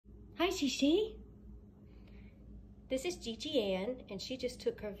Hi, Gigi. This is Gigi Ann, and she just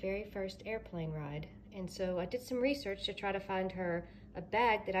took her very first airplane ride. And so I did some research to try to find her a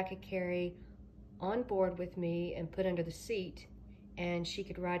bag that I could carry on board with me and put under the seat, and she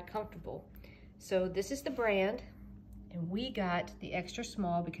could ride comfortable. So this is the brand, and we got the extra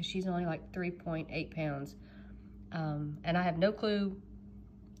small because she's only like 3.8 pounds. And I have no clue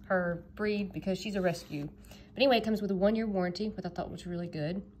her breed because she's a rescue. But anyway, it comes with a 1-year warranty, which I thought was really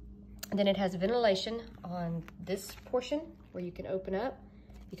good. And then it has ventilation on this portion where you can open up.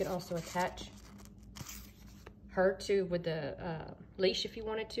 You can also attach her to with the leash if you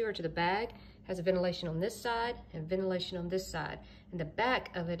wanted to, or to the bag. It has a ventilation on this side and ventilation on this side. And the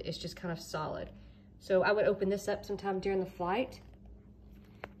back of it is just kind of solid. So I would open this up sometime during the flight.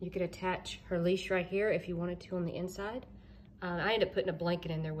 You could attach her leash right here if you wanted to on the inside. I ended up putting a blanket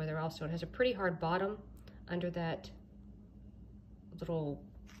in there with her also. It has a pretty hard bottom under that little,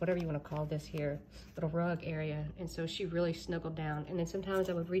 whatever you want to call this here, little rug area. And so she really snuggled down. And then sometimes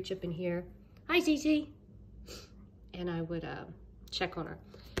I would reach up in here, hi Gigi, and I would check on her.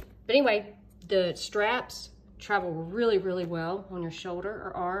 But anyway, the straps travel really, really well on your shoulder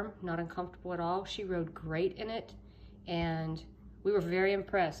or arm, not uncomfortable at all. She rode great in it, and we were very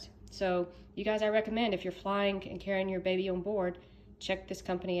impressed. So you guys, I recommend if you're flying and carrying your baby on board, check this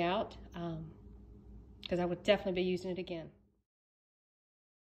company out, because I would definitely be using it again.